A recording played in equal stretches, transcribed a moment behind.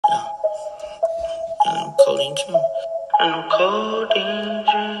codeine dreaming. And I'm codeine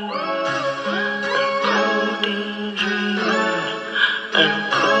dreaming. Codeine dreaming. And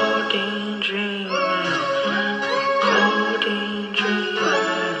I'm codeine dreaming. Codeine dreaming.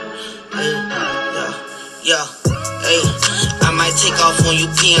 Hey, yeah, hey. I might take off on you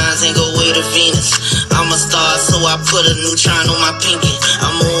peons and go way to Venus. I'm a star, so I put a neutron on my pinky.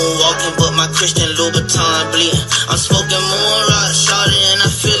 I'm moonwalking, but my Christian Louboutin bleeding. I'm smoking moon rock, shorty, and I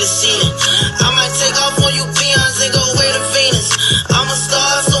feel it seeding. I might take off on you peons and go way to Venus. I'm a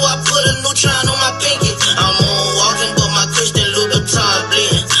star, so I put a neutron on my pinky. I'm moonwalking, but my Christian Louboutin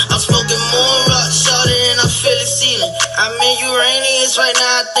bleeding. I'm smoking moon rock, shorty, and I feel it seeding. I'm in Uranus right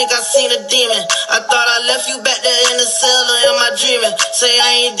now, I think I seen a demon. I thought I left you back there in the cell, or am I dreaming? Say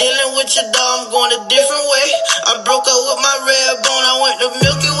I ain't dealing with your dog, I'm going a different way. I broke up with my red bone, I went the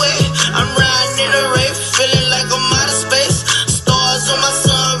Milky Way. I'm riding in a Wraith, feeling like I'm out of space. Stars on my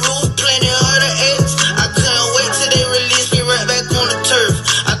sunroof, plenty of the apes. I couldn't wait till they release me right back on the turf.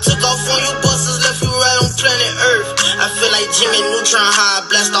 I took off on you busters, left you right on planet Earth. I feel like Jimmy Neutron, how I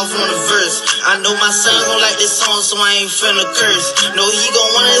blast off on the verse. I know my son gon' like this song, so I ain't finna curse. Know he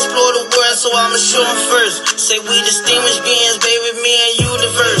gon' wanna explore the world, so I'ma show him first. Say we distinguished beings, baby, me and you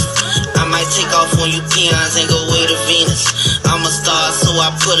diverse. I might take off on you peons and go way to Venus. I'm a star, so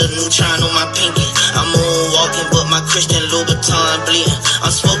I put a neutron on my pinky. I'm moonwalking, but my Christian Louboutin bleeding.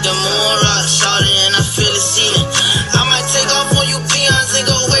 I'm smoking moon rock, shorty, and I feel it seeding. I might take off on you peons and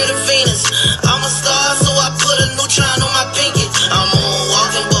go way to Venus. I'm a star, so I put a neutron on my pinky. I'm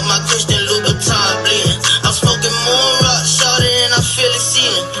moonwalking, but my Christian Louboutin bleeding. I'm smoking moon rock, shorty, and I feel it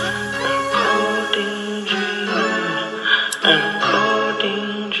seeding. Codeine dreaming, and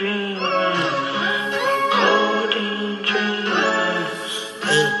codeine dreaming, codeine dreaming.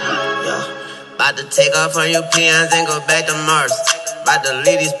 Hey, yeah. About to take off on you peons and go back to Mars. About to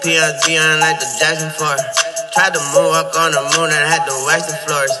leave these peons beyond like the Jackson 4. Tried to moonwalk on the moon and had to wax the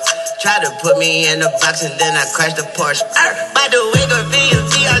floors. Tried to put me in the box and then I crashed the Porsche. By the way, go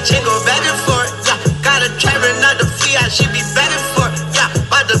VNV, I chain go back and forth. Yeah, got a driver, not the Fiat, she be back and forth. Yeah,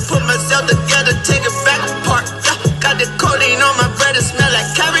 about to put myself together, take it back apart. Yeah, got the codeine on my bread, it smell like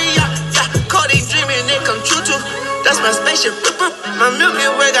caviar. Yeah, codeine dreaming, it come true too. That's my spaceship. My Milky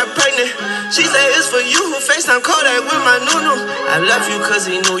Way got pregnant. She said it's for you who FaceTime Kodak with my Nunu. I love you cause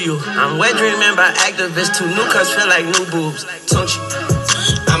he knew you. I'm wet dreaming by activists. 2 new cuts feel like new boobs. Don't you?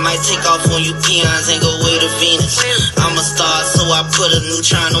 I might take off on you peons and go way to Venus. I'm a star, so I put a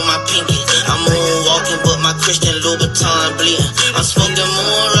neutron on my pinky. I'm moonwalking, but my Christian Louboutin bleeding. I'm smoking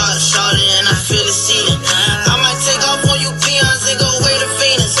moon rock, shorty, and I feel it seeding. I might take off on you peons and go way to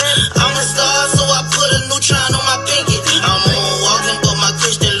Venus. I'm a star, so I put a neutron on my pinky. I'm moonwalking, but my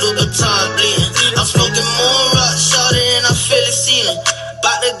Christian Louboutin bleeding. I'm smoking moon rock, shorty, and I feel it seeding.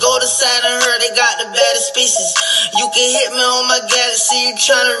 About to go to Saturn, heard they got the baddest species. You can hit me on my galaxy, you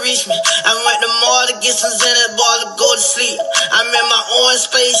tryna reach me. I went to mall to get some Xanax bar to go to sleep. I'm in my own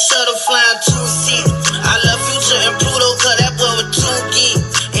space shuttle flying 2 seats. I love Future and Pluto, cause that boy was too geek.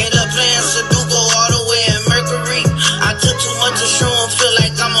 End up playing Sudoku all the way in Mercury. I took too much to show him, feel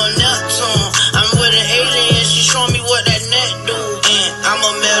like I'm on Neptune. I'm with an alien, she showing me what that net do. And I'm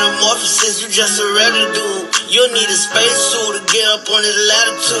a metamorphosis, you just a regular dude. You'll need a spacesuit to get up on this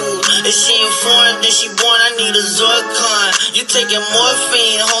latitude. If she ain't foreign, then she born, I need a Zorcon. You taking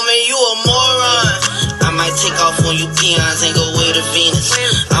morphine, homie, you a moron. I might take off on you peons and go way to Venus.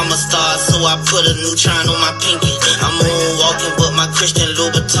 I'm a star, so I put a neutron on my pinky. I'm moonwalking, but my Christian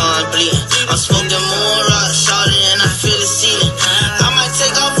Louboutin bleeding. I'm smoking moon rock, shorty, and I feel it seeding. I might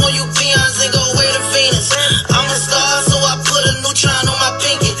take off on you peons and go way to Venus. I'm a star, so I put a neutron on my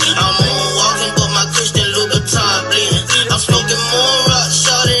pinky. I'm moonwalking, but my Christian Louboutin bleeding. I'm smoking moon rock,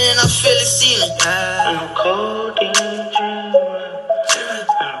 shorty, and I feel it sealing. I'm codeine dreaming.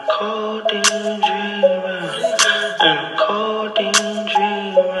 I'm codeine dreaming. I'm codeine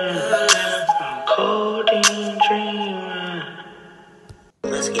dreaming. I'm codeine dreaming.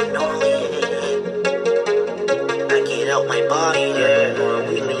 Let's get gnarly in it. I get out my body, yeah.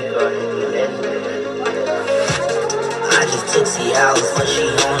 We leave her in it. I just took Cialis, but she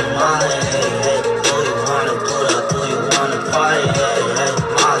on Molly, hey, hey. Do you wanna put up, do you wanna party, hey, hey.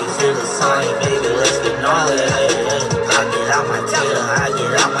 Molly's in the sun, baby, let's get gnarly, hey, hey. I get out my tater, I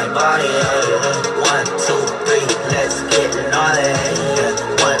get out my body, hey, hey. 1, 2, 3, let's get gnarly, hey, hey.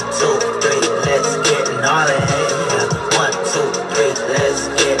 1, 2, 3, let's get gnarly, hey, hey. 1, 2, 3, let's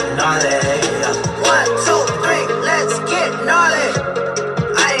get gnarly, hey, hey. 1, 2, 3, let's get gnarly.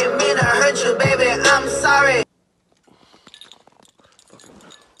 I ain't mean to hurt you, baby, I'm sorry.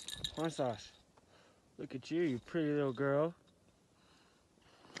 Corn sauce. Look at you, you pretty little girl.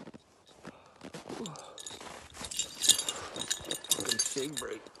 Shake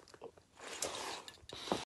break.